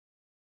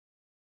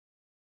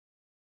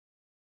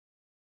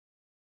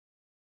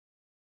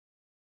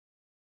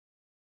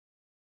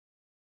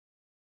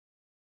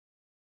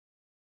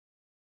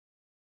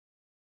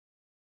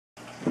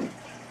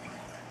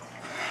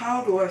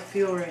How do I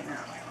feel right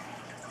now?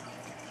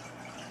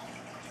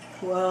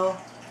 Well,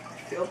 I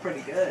feel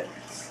pretty good.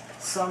 It's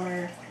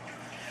summer.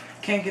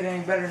 Can't get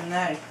any better than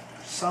that.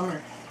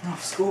 Summer, no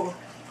school.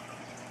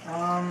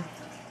 I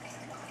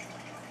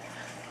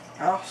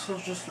also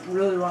just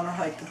really want to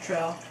hike the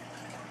trail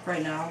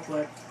right now,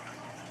 but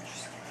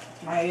just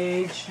my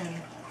age and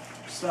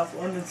stuff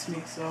limits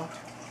me, so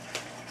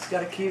just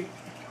gotta keep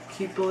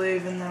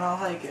believing that I'll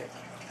hike it.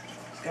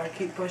 Just gotta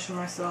keep pushing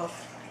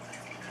myself.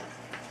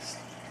 Just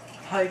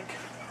hike,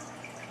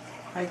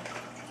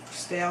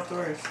 stay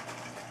outdoors.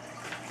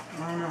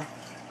 I don't know.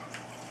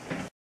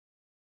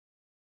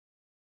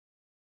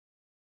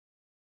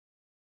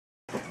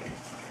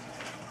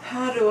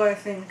 How do I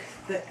think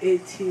the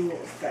AT will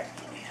affect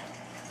me?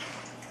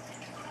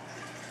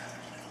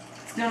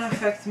 It's gonna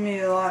affect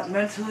me a lot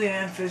mentally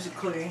and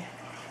physically.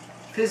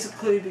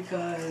 Physically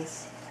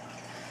because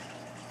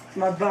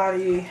my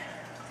body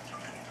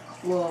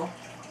will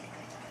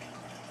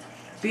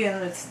be in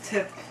its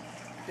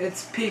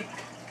peak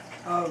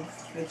of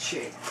its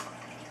shape.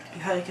 Be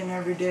hiking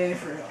every day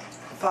for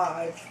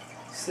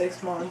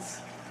 5-6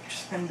 months. It's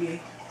just gonna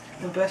be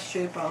the best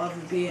shape I'll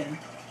ever be in.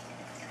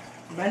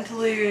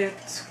 Mentally,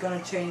 it's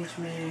gonna change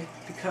me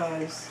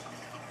because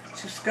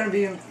it's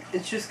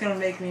just gonna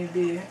make me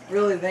be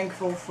really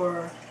thankful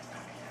for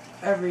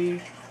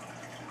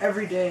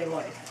everyday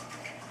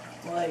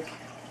life. Like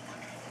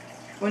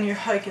when you're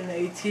hiking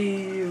the AT,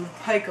 you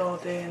hike all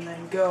day and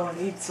then go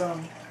and eat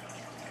some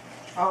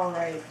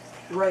alright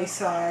rice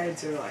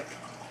sides or like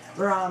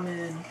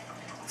ramen.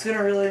 It's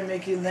gonna really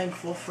make you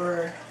thankful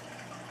for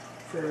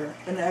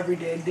an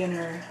everyday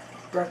dinner,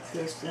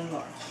 breakfast, and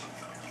lunch.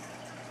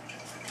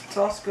 It's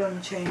also going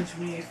to change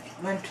me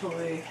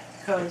mentally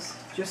because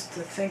just to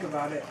think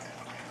about it,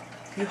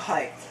 you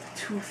hiked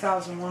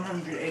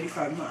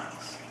 2,185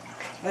 miles.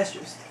 That's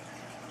just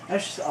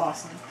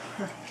awesome.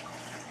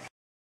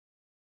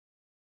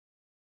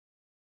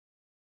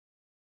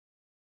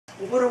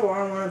 What do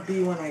I want to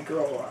be when I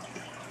grow up?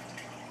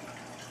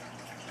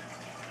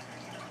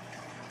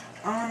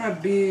 I want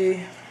to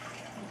be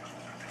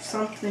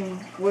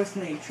something with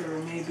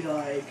nature, maybe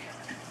like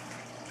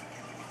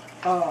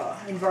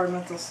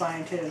environmental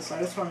scientist. I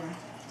just want to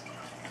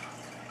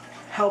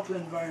help the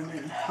environment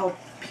and help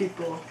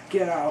people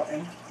get out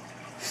and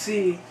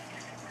see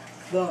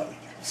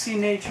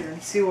nature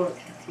and see what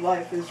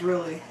life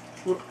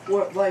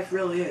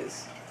really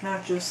is,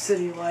 not just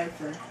city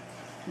life or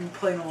in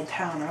plain old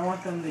town. I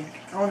want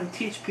to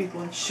teach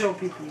people and show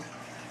people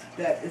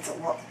that it's a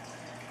lot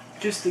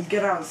just to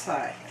get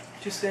outside,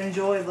 just to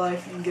enjoy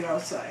life and get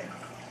outside.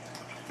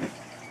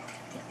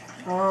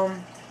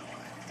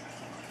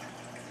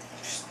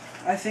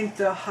 I think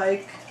the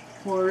hike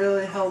will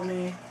really help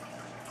me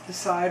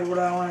decide what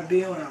I want to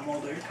be when I'm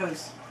older,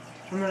 because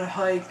I'm gonna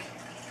hike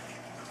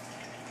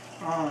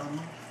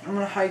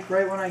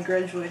right when I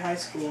graduate high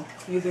school,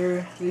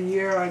 either the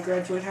year I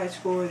graduate high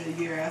school or the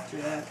year after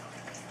that.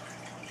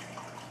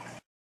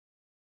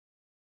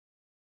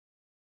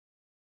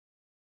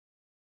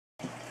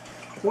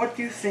 What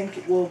do you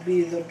think will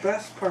be the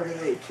best part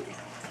of AT?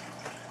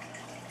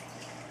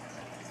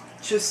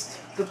 Just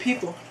the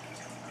people.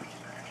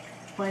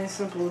 Plain and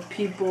simple, the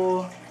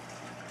people,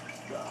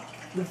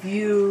 the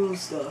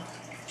views,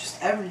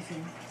 just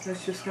everything.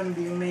 It's just gonna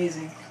be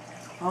amazing.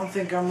 I don't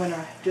think I'm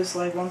gonna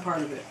dislike one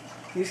part of it.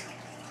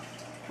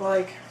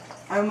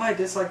 I might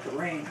dislike the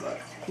rain, but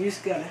you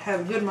just gotta have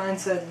a good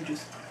mindset and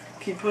just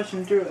keep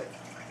pushing through it.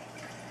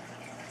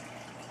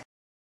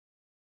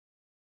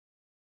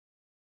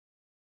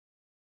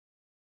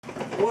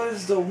 What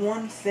is the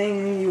one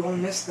thing you will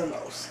miss the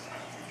most?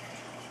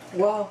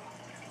 Well,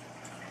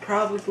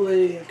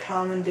 probably a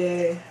common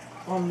day,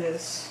 I'll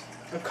miss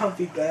a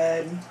comfy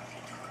bed,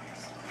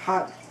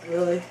 hot,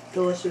 really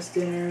delicious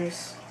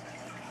dinners,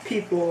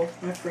 people,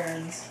 my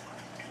friends.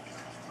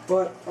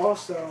 But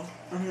also,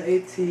 on the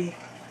AT,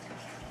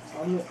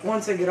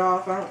 once I get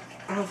off, I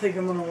don't think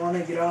I'm going to want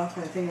to get off.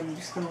 I think I'm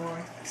just going to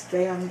want to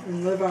stay on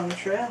and live on the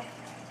trail.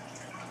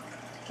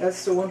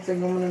 That's the one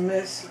thing I'm going to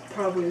miss,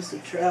 probably is the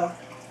trail.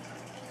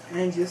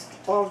 And just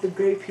all of the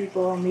great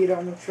people I'll meet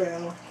on the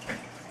trail.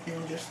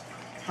 And just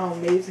how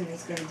amazing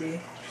it's going to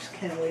be. Just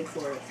can't wait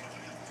for it.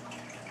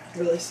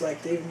 Really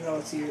psyched, even though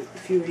it's a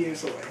few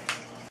years away.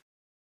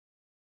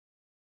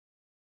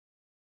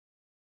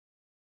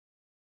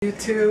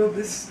 YouTube,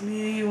 this is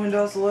me,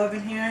 Windows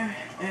 11 here,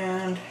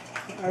 and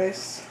I've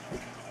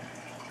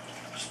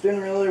just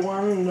been really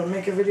wanting to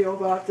make a video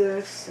about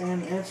this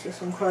and answer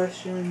some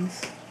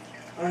questions.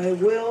 I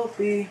will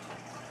be,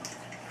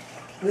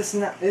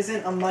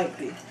 isn't a might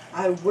be,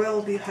 I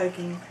will be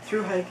hiking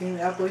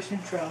the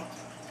Appalacian Trail.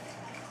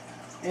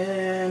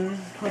 And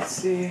let's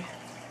see,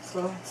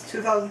 so it's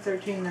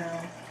 2013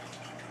 now,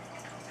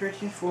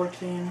 13,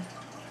 14,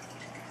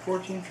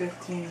 14,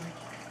 15,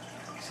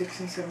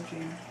 16,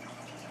 17,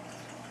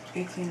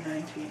 18,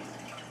 19,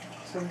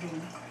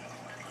 17,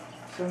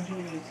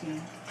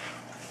 18.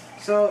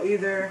 So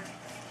either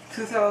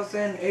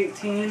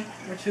 2018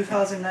 or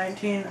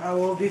 2019 I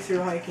will be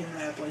through hiking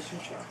the Appalachian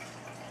Trail.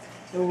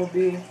 It will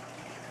be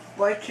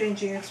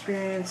life-changing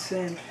experience,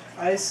 and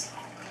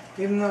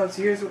even though it's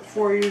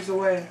 4 years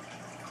away,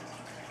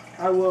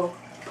 I will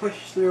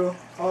push through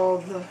all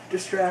the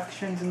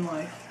distractions in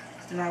life,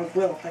 and I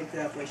will hike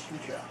the Appalachian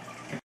Trail.